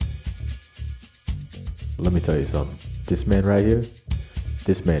Let me tell you something. This man right here,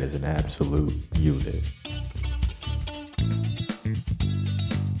 this man is an absolute unit.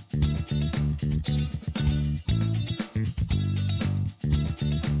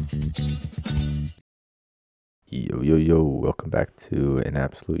 Yo, welcome back to an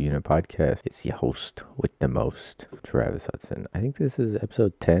Absolute Unit podcast. It's your host with the most, Travis Hudson. I think this is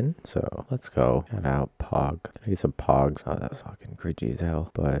episode 10, so let's go. Shout out Pog. Can I get some Pogs? Oh, that was fucking cringy as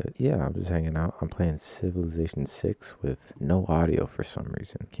hell. But yeah, I'm just hanging out. I'm playing Civilization 6 with no audio for some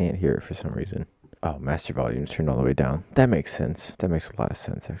reason. Can't hear it for some reason. Oh, master volume's turned all the way down. That makes sense. That makes a lot of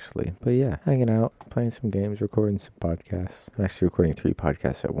sense, actually. But yeah, hanging out, playing some games, recording some podcasts. I'm actually recording 3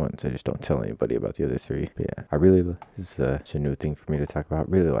 podcasts at once. I just don't tell anybody about the other 3. But yeah, this is a new thing for me to talk about.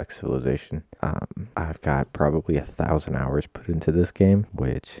 Really like Civilization. I've got probably 1,000 hours put into this game,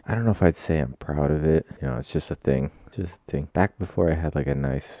 which I don't know if I'd say I'm proud of it. You know, it's just a thing. Back before I had like a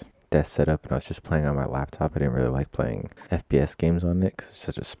nice desk set up and I was just playing on my laptop, I didn't really like playing FPS games on it because it's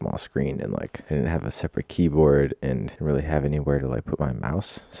such a small screen and like I didn't have a separate keyboard and didn't really have anywhere to like put my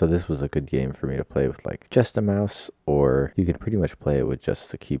mouse. So this was a good game for me to play with like just a mouse, or you can pretty much play it with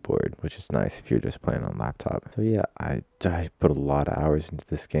just the keyboard, which is nice if you're just playing on laptop. So yeah, I put a lot of hours into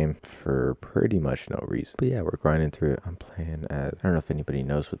this game for pretty much no reason. But yeah, we're grinding through it. I'm playing as, I don't know if anybody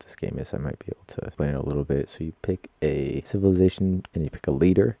knows what this game is. I might be able to explain it a little bit. So you pick a civilization and you pick a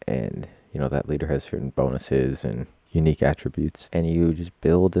leader, and you know that leader has certain bonuses and unique attributes, and you just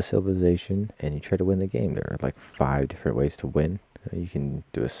build a civilization and you try to win the game. There are like 5 different ways to win. You can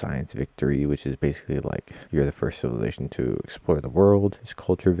do a science victory, which is basically like you're the first civilization to explore the world. There's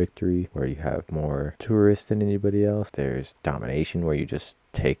culture victory, where you have more tourists than anybody else. There's domination, where you just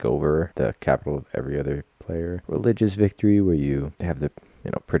take over the capital of every other player. Religious victory, where you have the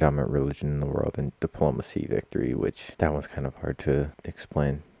predominant religion in the world. And diplomacy victory, which that one's kind of hard to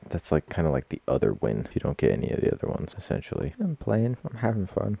explain. That's like kind of like the other win if you don't get any of the other ones, essentially. I'm playing. I'm having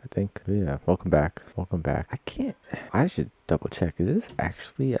fun, I think. But yeah, welcome back. I should double check. Is this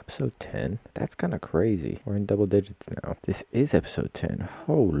actually episode 10? That's kind of crazy. We're in double digits now. This is episode 10.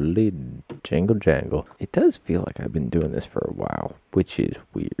 Holy jangle. It does feel like I've been doing this for a while, which is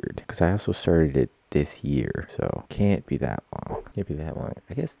weird because I also started it this year, so can't be that long.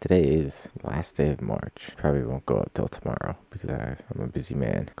 I guess today is the last day of March. Probably won't go up till tomorrow because I'm a busy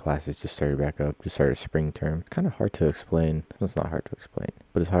man. Classes just started back up. Just started spring term. It's kind of hard to explain. It's not hard to explain,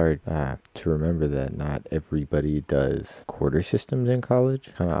 but it's hard to remember that not everybody does quarter systems in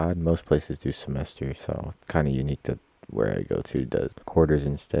college. Kind of odd. Most places do semesters, so kind of unique that where I go to does quarters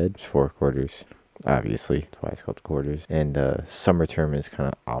instead. It's 4 quarters. Obviously, that's why it's called quarters. And summer term is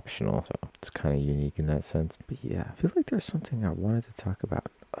kind of optional, so it's kind of unique in that sense. But yeah, I feel like there's something I wanted to talk about.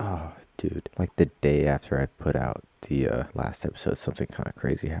 Oh, dude. Like the day after I put out the last episode, something kind of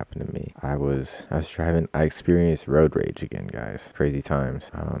crazy happened to me. I was driving. I experienced road rage again, guys. Crazy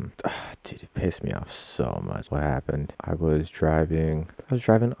times. Dude, it pissed me off so much. What happened? I was driving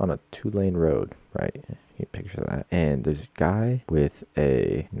on a 2-lane road, right? You picture that. And there's a guy with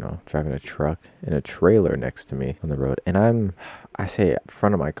driving a truck and a trailer next to me on the road. And I say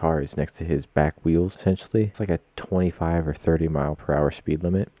front of my car is next to his back wheels, essentially. It's like a 25 or 30 mile per hour speed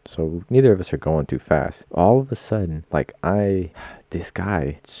limit. So neither of us are going too fast. All of a sudden, this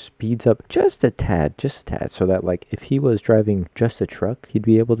guy speeds up just a tad, so that like if he was driving just a truck, he'd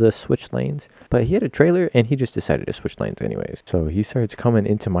be able to switch lanes. But he had a trailer and he just decided to switch lanes anyways. So he starts coming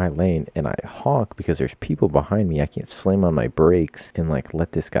into my lane and I honk because there's people behind me. I can't slam on my brakes and like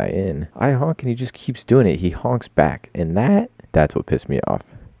let this guy in. I honk and he just keeps doing it. He honks back, and that's what pissed me off,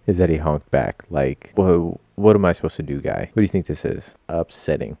 is that he honked back. Like, whoa, what am I supposed to do, guy? What do you think this is?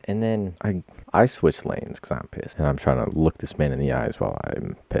 Upsetting. And then I switch lanes because I'm pissed. And I'm trying to look this man in the eyes while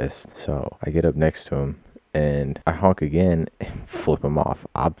I'm pissed. So I get up next to him and I honk again and flip him off,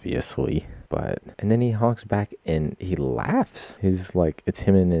 obviously. And then he honks back and he laughs. He's like, it's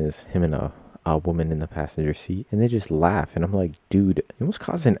him and a woman in the passenger seat, and they just laugh, and I'm like, dude, you almost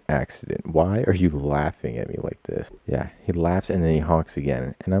caused an accident. Why are you laughing at me like this? Yeah, he laughs and then he honks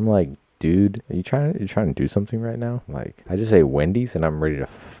again, and I'm like, dude, are you trying to do something right now? Like, I just ate Wendy's and I'm ready to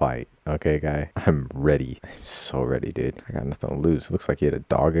fight. Okay, guy, I'm ready. I'm so ready, dude. I got nothing to lose. Looks like he had a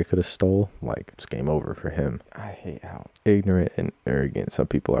dog I could have stole. Like, it's game over for him. I hate how ignorant and arrogant some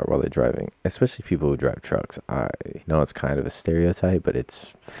people are while they're driving, especially people who drive trucks. I know it's kind of a stereotype, but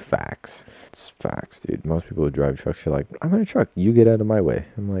it's facts. It's facts, dude. Most people who drive trucks are like, I'm in a truck, you get out of my way.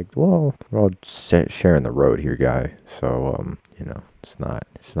 I'm like, well, we're all sharing the road here, guy. So,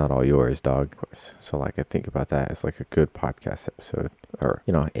 it's not all yours, dog. Of course. So like I think about that as like a good podcast episode, or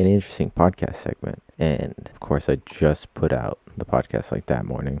an interesting podcast segment. And of course I just put out the podcast like that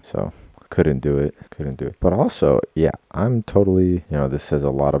morning, so couldn't do it. But also, yeah, I'm totally, this says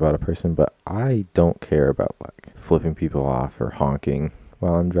a lot about a person, but I don't care about like flipping people off or honking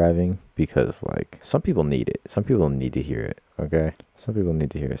while I'm driving, because like some people need it. Some people need to hear it. Okay. Some people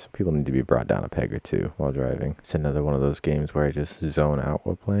need to hear it. Some people need to be brought down a peg or two while driving. It's another one of those games where I just zone out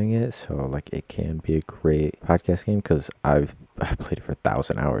while playing it. So like it can be a great podcast game because I've played it for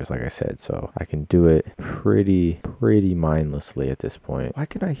 1,000 hours, like I said. So I can do it pretty mindlessly at this point. Why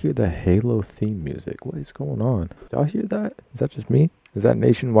can I hear the Halo theme music? What is going on? Y'all hear that? Is that just me? Is that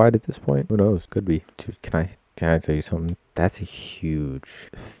nationwide at this point? Who knows? Could be. Dude, can I tell you something? That's a huge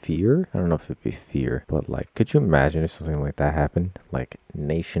fear. I don't know if it'd be fear, but like, could you imagine if something like that happened? Like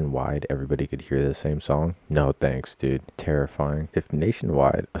nationwide, everybody could hear the same song? No thanks, dude. Terrifying. If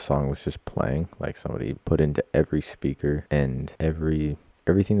nationwide a song was just playing, like somebody put into every speaker and everything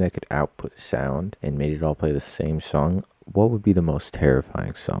that could output sound and made it all play the same song, what would be the most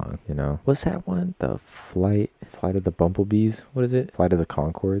terrifying song? What's that one? The Flight of the Bumblebees? What is it? Flight of the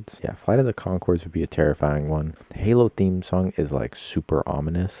Conchords? Yeah, Flight of the Conchords would be a terrifying one. The Halo theme song is like super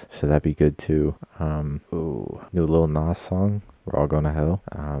ominous, so that'd be good too. New Lil Nas song, We're All Going to Hell.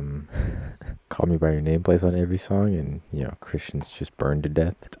 Call Me By Your Name plays on every song, and Christians just burned to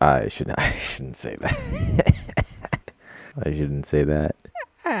death. I shouldn't say that. I shouldn't say that.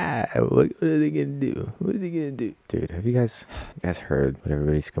 What are they gonna do? Dude, have you guys heard what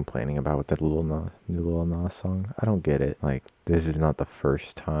everybody's complaining about with that new Lil Nas song? I don't get it. Like, this is not the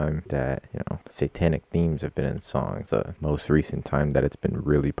first time that, satanic themes have been in songs. The most recent time that it's been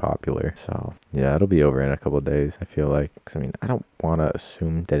really popular. So, yeah, it'll be over in a couple of days, I feel like. 'Cause, I don't want to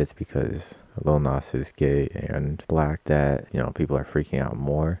assume that it's because Lil Nas is gay and black that, people are freaking out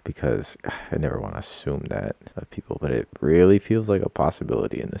more, because I never want to assume that of people, but it really feels like a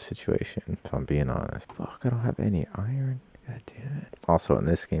possibility in this situation, if I'm being honest. Fuck, I don't have any iron. God damn it. Also, in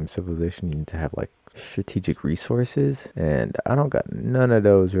this game, Civilization, you need to have like strategic resources, and I don't got none of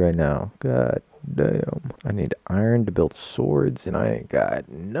those right now. God damn. I need iron to build swords, and I ain't got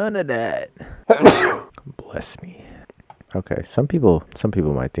none of that. Bless me. Okay, some people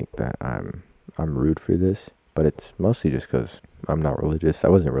might think that I'm rude for this, but it's mostly just because I'm not religious. I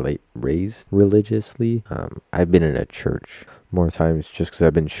wasn't raised religiously. I've been in a church more times just because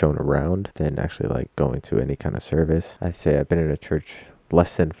I've been shown around than actually like going to any kind of service. I'd say I've been in a church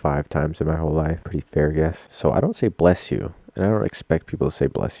less than 5 times in my whole life. Pretty fair guess. So I don't say bless you, and I don't expect people to say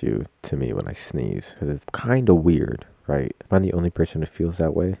bless you to me when I sneeze, because it's kind of weird, right? Am I the only person who feels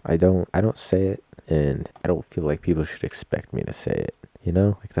that way? I don't say it, and I don't feel like people should expect me to say it.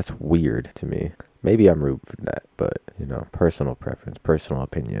 Like, that's weird to me. Maybe I'm rude for that, but, personal preference, personal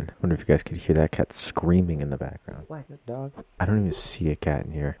opinion. I wonder if you guys could hear that cat screaming in the background. What, dog? I don't even see a cat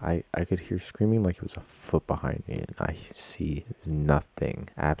in here. I could hear screaming like it was a foot behind me, and I see nothing,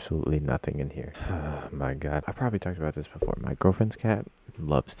 absolutely nothing in here. Oh, my God. I probably talked about this before. My girlfriend's cat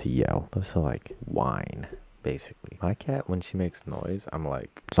loves to yell, loves to, like, whine. Basically, my cat, when she makes noise, I'm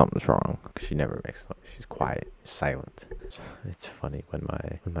like, something's wrong. She never makes noise. She's quiet, silent. It's funny when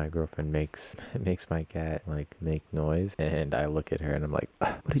my girlfriend makes my cat like make noise, and I look at her and I'm like,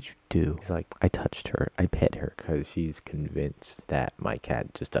 what did you do? She's like, I touched her, I pet her, because she's convinced that my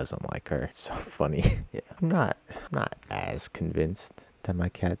cat just doesn't like her. It's so funny. Yeah, I'm not as convinced that my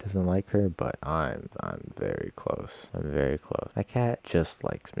cat doesn't like her, but I'm very close. I'm very close. My cat just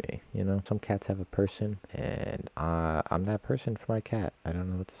likes me, Some cats have a person, and I'm that person for my cat. I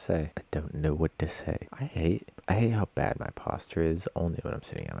don't know what to say. I don't know what to say. I hate how bad my posture is only when I'm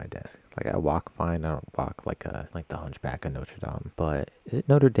sitting at my desk. Like, I walk fine. I don't walk like the Hunchback of Notre Dame. But is it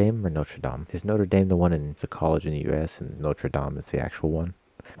Notre Dame or Notre Dame? Is Notre Dame the one in the college in the U.S. and Notre Dame is the actual one?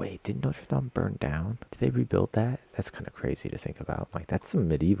 Wait, did Notre Dame burn down? Did they rebuild that? That's kind of crazy to think about. Like, that's some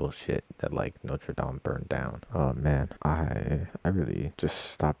medieval shit that, like, Notre Dame burned down. Oh, man. I really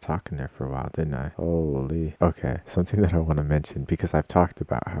just stopped talking there for a while, didn't I? Holy. Okay, something that I want to mention, because I've talked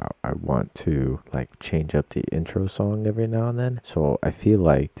about how I want to, like, change up the intro song every now and then. So I feel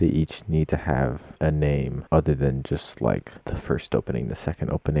like they each need to have a name other than just, like, the first opening, the second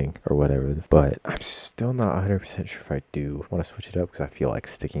opening, or whatever. But I'm still not 100% sure if I do want to switch it up, because I feel like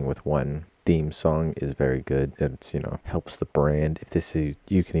sticking with one theme song is very good. It's, helps the brand, if this is,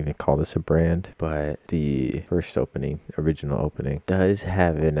 you can even call this a brand. But the first opening, original opening, does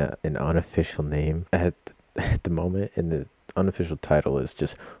have an unofficial name at the moment, and unofficial title is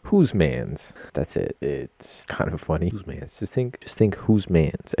just Whose Mans. That's it. It's kind of funny. Whose Mans. Just think Whose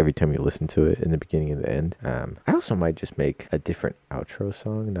Mans every time you listen to it in the beginning and the end. I also might just make a different outro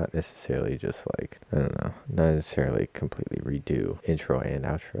song, not necessarily just like, I don't know, not necessarily completely redo intro and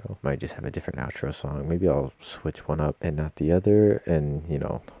outro. Might just have a different outro song. Maybe I'll switch one up and not the other, and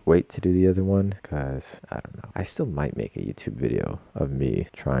wait to do the other one, because I don't know. I still might make a YouTube video of me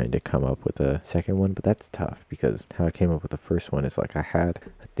trying to come up with a second one, but that's tough because how I came up with the first one is like I had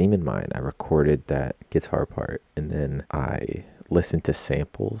a theme in mind. I recorded that guitar part, and then I listened to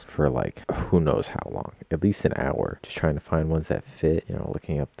samples for like who knows how long, at least an hour, just trying to find ones that fit,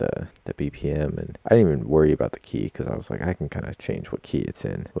 looking up the BPM, and I didn't even worry about the key because I was like, I can kind of change what key it's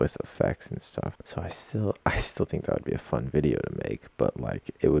in with effects and stuff. So I still think that would be a fun video to make, but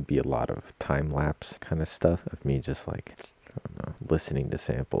like it would be a lot of time lapse kind of stuff of me just like, I don't know, listening to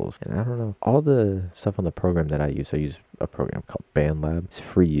samples. And I don't know, all the stuff on the program that I use a program called BandLab. It's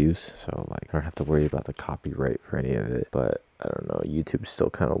free use, so like I don't have to worry about the copyright for any of it. But I don't know, YouTube's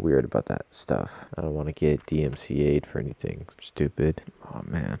still kind of weird about that stuff. I don't want to get DMCA'd for anything stupid. Oh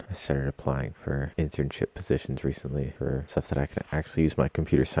man, I started applying for internship positions recently for stuff that I can actually use my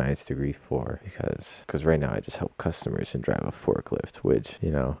computer science degree for, because right now I just help customers and drive a forklift, which,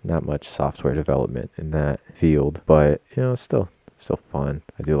 not much software development in that field, but still fun.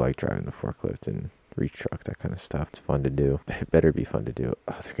 I do like driving the forklift and reach truck, that kind of stuff. It's fun to do. It better be fun to do.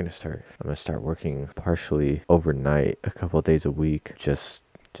 I'm gonna start working partially overnight a couple of days a week, just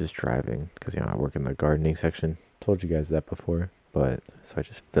driving, because I work in the gardening section. Told you guys that before. But so I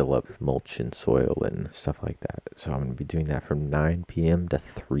just fill up mulch and soil and stuff like that. So I'm going to be doing that from 9 p.m. to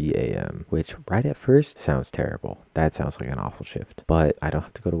 3 a.m., which right at first sounds terrible. That sounds like an awful shift. But I don't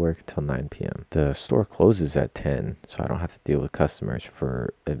have to go to work until 9 p.m. The store closes at 10, so I don't have to deal with customers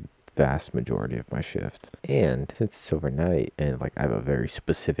for a vast majority of my shift. And since it's overnight and like I have a very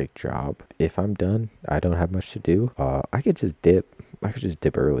specific job, if I'm done, I don't have much to do. I could just dip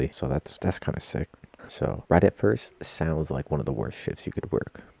early. So that's kind of sick. So right at first, sounds like one of the worst shifts you could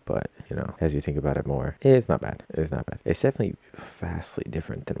work. But, as you think about it more, it's not bad. It's definitely vastly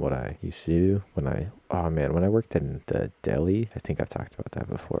different than what I used to do when I worked in the deli. I think I've talked about that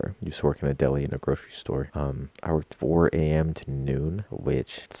before. I used to work in a deli in a grocery store. I worked 4 a.m. to noon,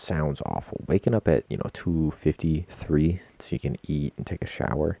 which sounds awful. Waking up at, 2:53 so you can eat and take a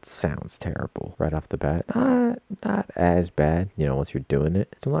shower, it sounds terrible right off the bat. Not as bad, once you're doing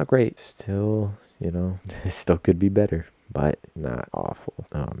it. Still not great. Still, still could be better, but not awful.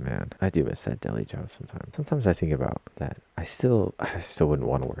 Oh man, I do miss that deli job sometimes. Sometimes I think about that. I still wouldn't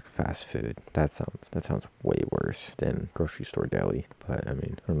want to work fast food. That sounds way worse than grocery store deli. But I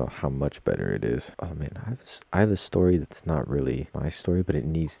don't know how much better it is. Oh man, I have a story that's not really my story, but it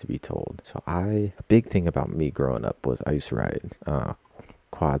needs to be told. So a big thing about me growing up was I used to ride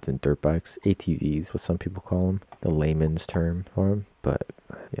quads and dirt bikes, ATVs, what some people call them, the layman's term for them. But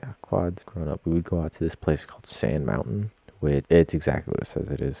yeah, quads. Growing up, we would go out to this place called Sand Mountain. It's exactly what it says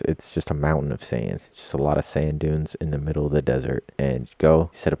it is. It's just a mountain of sand. It's just a lot of sand dunes in the middle of the desert. And you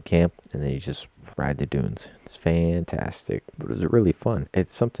go, set up camp, and then you just ride the dunes. It's fantastic. But it was really fun.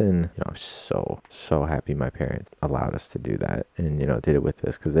 It's something, I'm so happy my parents allowed us to do that. And, did it with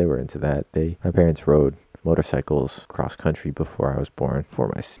us because they were into that. My parents rode motorcycles cross country before I was born.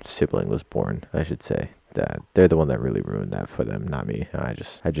 Before my sibling was born, I should say. They're the one that really ruined that for them, not me. I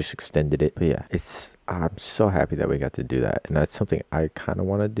just extended it. But yeah, I'm so happy that we got to do that, and that's something I kind of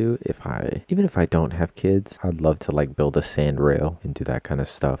want to do. Even if I don't have kids, I'd love to like build a sand rail and do that kind of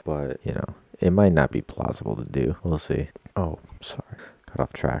stuff. But it might not be plausible to do. We'll see. Oh, sorry, got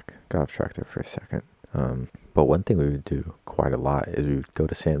off track there for a second. But one thing we would do quite a lot is we would go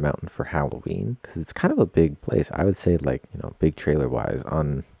to Sand Mountain for Halloween, because it's kind of a big place. I would say like, big trailer wise,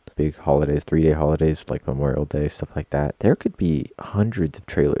 on big holidays, 3-day holidays like Memorial Day, stuff like that, there could be hundreds of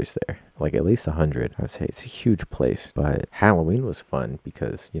trailers there, like at least 100. I would say it's a huge place. But Halloween was fun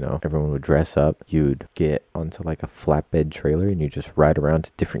because, everyone would dress up. You'd get onto like a flatbed trailer and you just ride around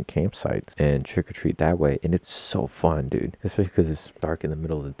to different campsites and trick or treat that way. And it's so fun, dude, especially because it's dark in the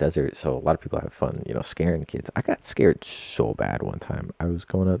middle of the desert. So a lot of people have fun, scaring kids. I got scared so bad one time. I was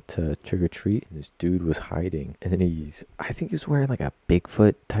going up to trick or treat and this dude was hiding, and then I think he was wearing like a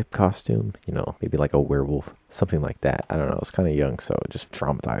Bigfoot type costume, maybe like a werewolf, something like that. I don't know. I was kind of young, so it just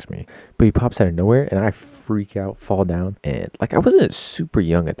traumatized me. But he pops out of nowhere and I freak out, fall down. And like, I wasn't super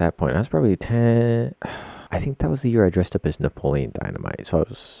young at that point. I was probably 10. I think that was the year I dressed up as Napoleon Dynamite. So I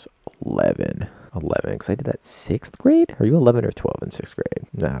was 11, because I did that 6th grade. Are you 11 or 12 in 6th grade?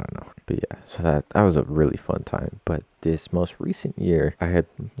 I don't know. But yeah, so that was a really fun time. But this most recent year, I had,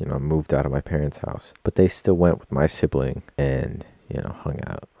 moved out of my parents' house, but they still went with my sibling and,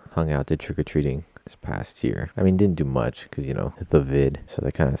 hung out, did trick-or-treating this past year. I mean, didn't do much because, the vid. So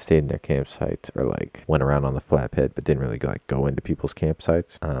they kind of stayed in their campsites or like went around on the flatbed, but didn't really like go into people's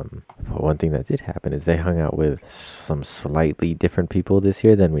campsites. But one thing that did happen is they hung out with some slightly different people this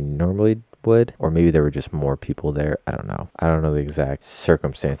year than we normally would, or maybe there were just more people there. I don't know the exact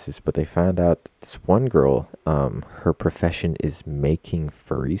circumstances, but they found out that this one girl, her profession is making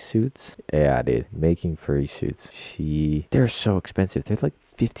furry suits. Yeah, dude, making furry suits. They're so expensive. They're like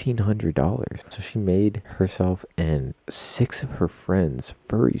 $1,500. So she made herself and 6 of her friends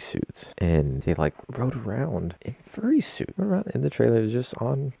furry suits, and they like rode around in furry suits. Rode around in the trailer, just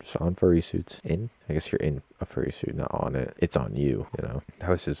on furry suits. I guess you're in a furry suit, not on it. It's on you, That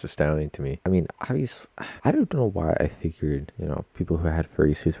was just astounding to me. I mean, obviously, I don't know why I figured, people who had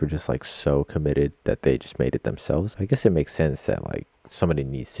furry suits were just like so committed that they just made it themselves. I guess it makes sense that like somebody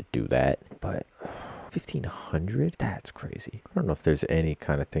needs to do that, but 1,500? That's crazy. I don't know if there's any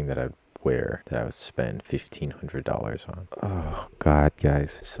kind of thing that I'd wear that I would spend $1,500 on. Oh God,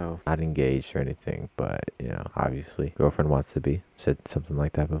 guys. So not engaged or anything, but obviously girlfriend wants to be. Said something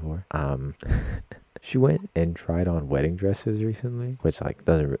like that before. She went and tried on wedding dresses recently, which like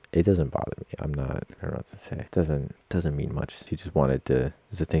doesn't bother me. I don't know what to say. It doesn't mean much. She just wanted to. It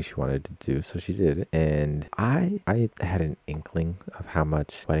was a thing she wanted to do, so she did it. And I had an inkling of how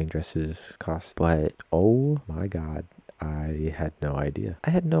much wedding dresses cost, but oh my God, I had no idea.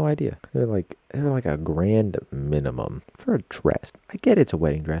 They're like a grand minimum for a dress. I get it's a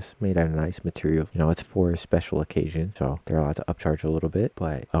wedding dress made out of nice material. It's for a special occasion, so they're allowed to upcharge a little bit.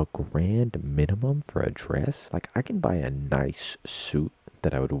 But a grand minimum for a dress? Like, I can buy a nice suit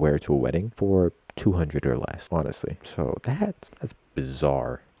that I would wear to a wedding for $200 or less, honestly. So that's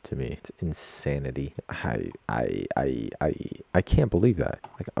bizarre to me. It's insanity. I can't believe that.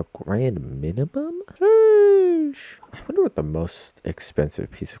 Like a grand minimum? I wonder what the most expensive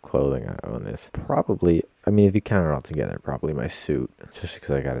piece of clothing I own is. Probably, I mean, if you count it all together, probably my suit. Especially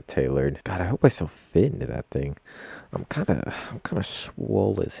because I got it tailored. God, I hope I still fit into that thing. I'm kind of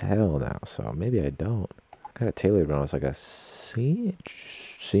swole as hell now, so maybe I don't. I got it tailored when I was like a senior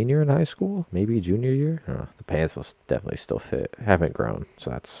in high school, maybe junior year. I don't know. The pants will definitely still fit. I haven't grown,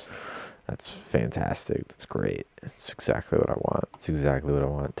 so that's fantastic. That's great. It's exactly what I want. It's exactly what I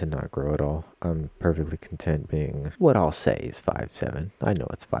want, to not grow at all. I'm perfectly content being what I'll say is 5'7". I know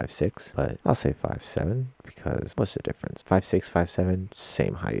it's 5'6", but I'll say 5'7", because what's the difference? 5'6", 5'7",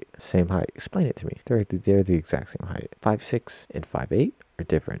 same height. Explain it to me. They're the exact same height. 5'6" and 5'8" are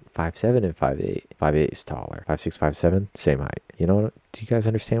different. 5'7" and 5'8". 5'8" is taller. 5'6", 5'7", same height. You know what? Do you guys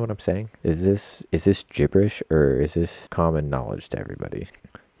understand what I'm saying? Is this gibberish, or is this common knowledge to everybody?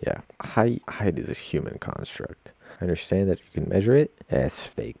 Yeah, height is a human construct. I understand that you can measure it. It's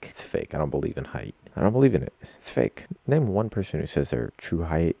fake. It's fake. I don't believe in height. I don't believe in it. It's fake. Name one person who says their true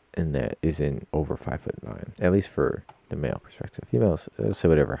height and that isn't over 5'9". At least for the male perspective. Females, they'll say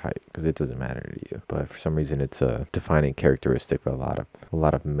whatever height because it doesn't matter to you. But for some reason, it's a defining characteristic of a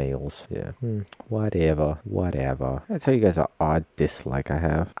lot of males. Yeah. Whatever. I'll tell you guys an odd dislike I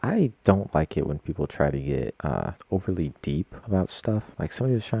have. I don't like it when people try to get overly deep about stuff. Like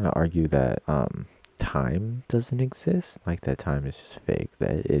somebody was trying to argue that time doesn't exist, like that time is just fake,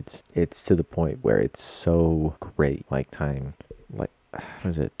 that it's to the point where it's so great, like time, like what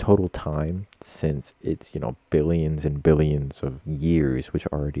is it, total time, since it's billions and billions of years, which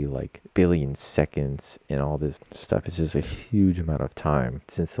are already like billion seconds and all this stuff. It's just a huge amount of time,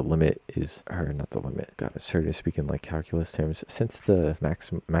 since the limit is, or not the limit, God, I started speaking like calculus terms, since the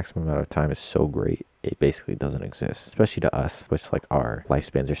maximum amount of time is so great, it basically doesn't exist, especially to us, which like our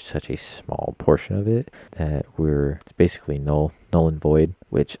lifespans are such a small portion of it that it's basically null and void,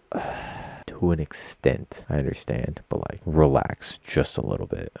 which to an extent I understand, but like relax just a little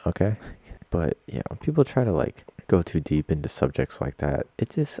bit, okay? But when people try to like go too deep into subjects like that,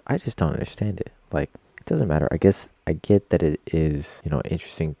 I just don't understand it. Like, it doesn't matter. I guess I get that it is,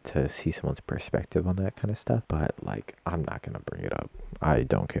 interesting to see someone's perspective on that kind of stuff, but like, I'm not gonna bring it up. I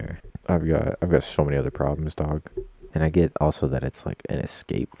don't care. I've got so many other problems, dog. And I get also that it's like an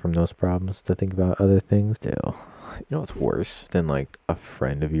escape from those problems to think about other things. Still, what's worse than like a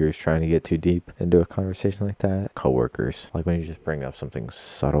friend of yours trying to get too deep into a conversation like that? Coworkers. Like when you just bring up something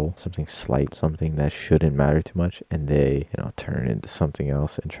subtle, something slight, something that shouldn't matter too much, and they, turn it into something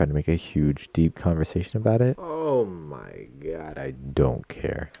else and try to make a huge, deep conversation about it. Oh my God, I don't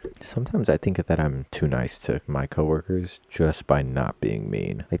care. Sometimes I think that I'm too nice to my coworkers just by not being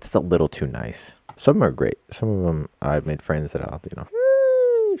mean. Like, that's a little too nice. Some are great. Some of them I've made friends that I'll,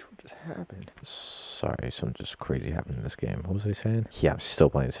 happened? Sorry, something just crazy happened in this game. What was I saying? Yeah, I'm still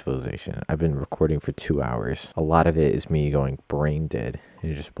playing Civilization. I've been recording for 2 hours. A lot of it is me going brain dead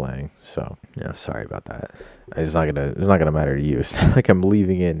and just playing. So, yeah, sorry about that. It's not gonna matter to you. It's not like I'm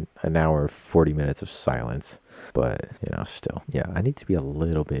leaving in an hour and 40 minutes of silence. But, still. Yeah, I need to be a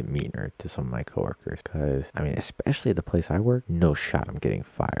little bit meaner to some of my coworkers. Because, especially at the place I work, no shot I'm getting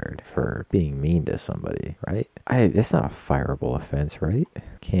fired for being mean to somebody, right? It's not a fireable offense, right?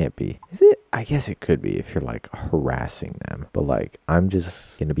 Can't be. Is it? I guess it could be if you're, harassing them. But, I'm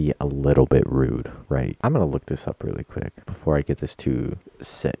just going to be a little bit rude, right? I'm going to look this up really quick before I get this too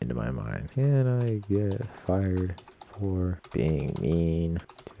set into my mind. Can I get fired for being mean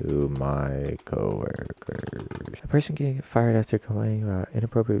to my coworkers? A person can get fired after complaining about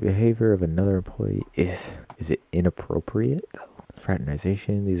inappropriate behavior of another employee. Is it inappropriate though?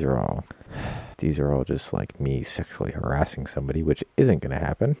 Fraternization, these are all just like me sexually harassing somebody, which isn't going to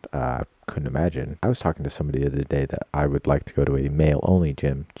happen. Couldn't imagine. I was talking to somebody the other day that I would like to go to a male-only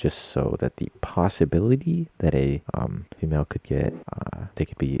gym just so that the possibility that a female could get, they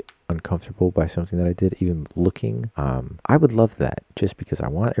could be uncomfortable by something that I did, even looking. I would love that just because I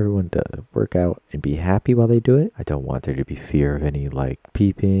want everyone to work out and be happy while they do it. I don't want there to be fear of any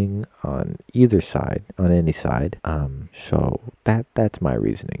peeping on either side, on any side. So that's my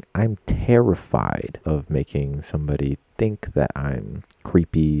reasoning. I'm terrified of making somebody think that I'm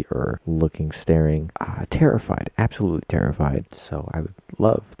creepy or staring. Terrified, absolutely terrified. So I would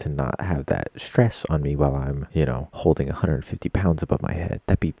love to not have that stress on me while I'm, holding 150 pounds above my head.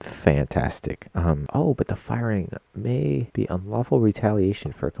 That'd be fantastic. But the firing may be unlawful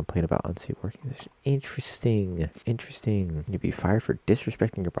retaliation for a complaint about unsafe working conditions. Interesting. You'd be fired for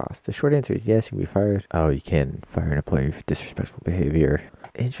disrespecting your boss. The short answer is yes, you can be fired. Oh, you can fire an employee for disrespectful behavior.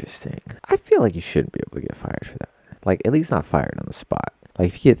 Interesting. I feel like you shouldn't be able to get fired for that. At least not fired on the spot.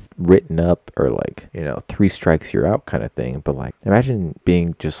 If you get written up or 3 strikes you're out kind of thing. But imagine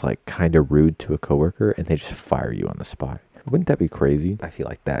being just kind of rude to a coworker and they just fire you on the spot. Wouldn't that be crazy? I feel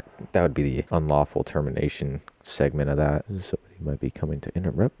like that would be the unlawful termination segment of that. Somebody might be coming to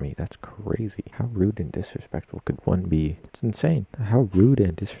interrupt me. That's crazy. How rude and disrespectful could one be? It's insane. How rude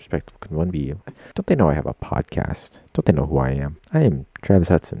and disrespectful could one be? Don't they know I have a podcast? Don't they know who I am? I am Travis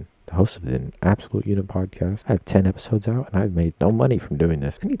Hudson, the host of the Absolute Unit podcast. I have 10 episodes out and I've made no money from doing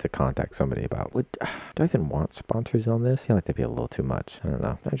this. I need to contact somebody about do I even want sponsors on this? I feel like that'd be a little too much. I don't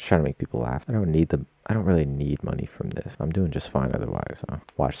know. I'm just trying to make people laugh. I don't really need money from this. I'm doing just fine otherwise. So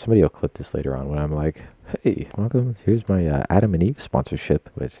watch, somebody will clip this later on when I'm like, hey, welcome. Here's my Adam and Eve sponsorship,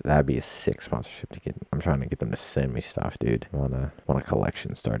 which that'd be a sick sponsorship to get. I'm trying to get them to send me stuff, dude. I want a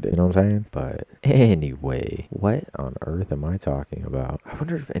collection started. You know what I'm saying? But anyway, what on earth am I talking about? I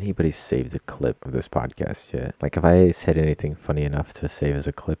wonder if anybody's saved a clip of this podcast yet. Have I said anything funny enough to save as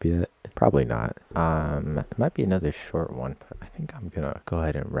a clip yet? Probably not. It might be another short one, but I think I'm gonna go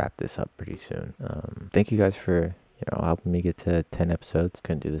ahead and wrap this up pretty soon. Thank you guys for helping me get to 10 episodes.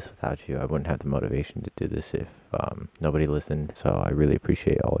 Couldn't do this without you. I wouldn't have the motivation to do this if nobody listened. So I really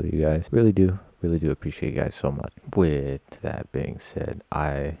appreciate all of you guys. Really do appreciate you guys so much. With that being said,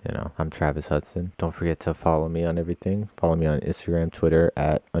 I'm Travis Hudson. Don't forget to follow me on everything. Follow me on Instagram, Twitter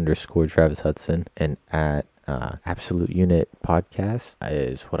 @_Travis Hudson and Absolute Unit Podcast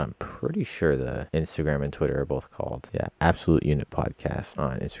is what I'm pretty sure the Instagram and Twitter are both called. Yeah, Absolute Unit Podcast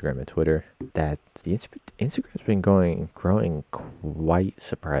on Instagram and Twitter. That the Instagram's been growing quite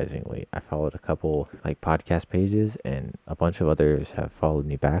surprisingly. I followed a couple podcast pages and a bunch of others have followed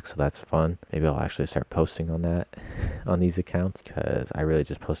me back, so that's fun. Maybe I'll actually start posting on that on these accounts because I really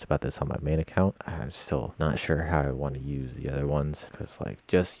just post about this on my main account. I'm still not sure how I want to use the other ones because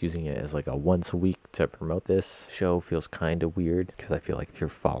just using it as a once a week to promote this show feels kind of weird because I feel like if you're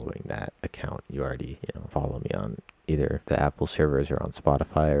following that account, you already follow me on either the Apple servers or on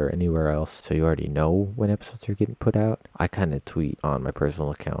Spotify or anywhere else, so you already know when episodes are getting put out. I kind of tweet on my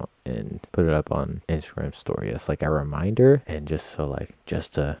personal account and put it up on Instagram story as a reminder and just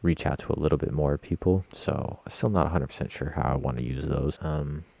to reach out to a little bit more people. So I'm still not 100% sure how I want to use those.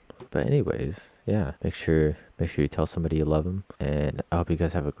 But anyways, yeah, make sure you tell somebody you love them, and I hope you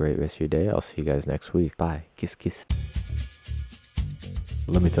guys have a great rest of your day. I'll see you guys next week. Bye. Kiss, kiss.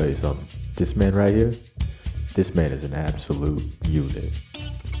 Let me tell you something. This man right here, this man is an absolute unit.